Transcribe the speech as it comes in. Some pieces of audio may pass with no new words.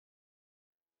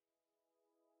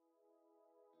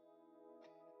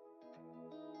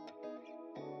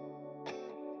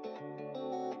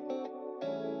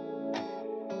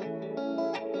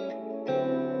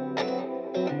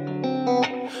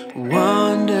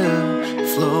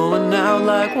in out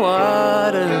like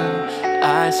water,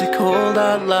 icy cold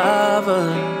hot lava.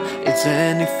 It's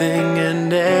anything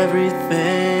and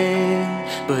everything,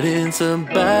 but it's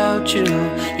about you.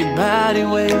 Your body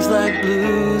waves like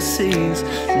blue seas,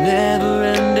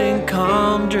 never-ending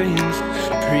calm dreams.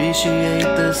 Appreciate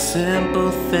the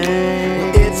simple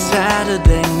thing. It's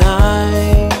Saturday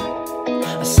night,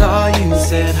 I saw you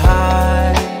said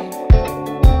hi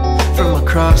from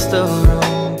across the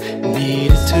room.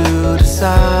 Needed to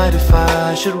decide if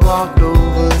I should walk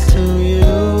over to you,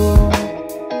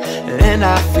 and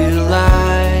I feel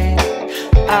like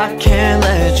I can't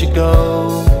let you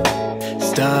go.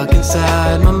 Stuck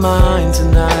inside my mind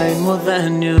tonight, more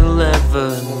than you'll ever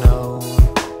know.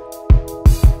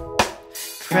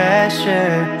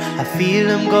 Pressure, I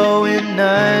feel I'm going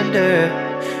under.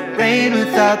 Rain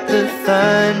without the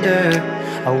thunder.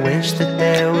 I wish that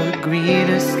there were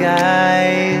greener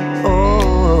skies.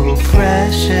 Oh,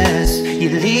 precious, you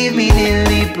leave me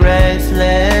nearly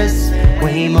breathless,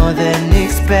 way more than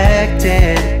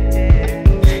expected.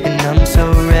 And I'm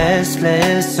so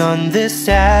restless on this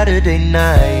Saturday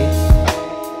night.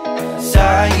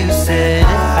 Saw you said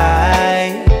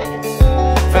hi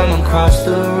from across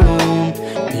the room.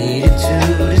 Needed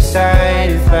to decide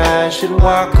if I should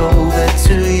walk over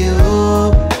to you,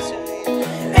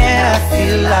 and I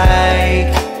feel like,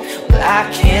 well, I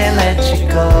can't let you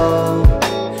go.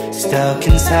 Stuck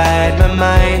inside my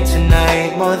mind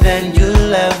tonight, more than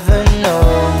you'll ever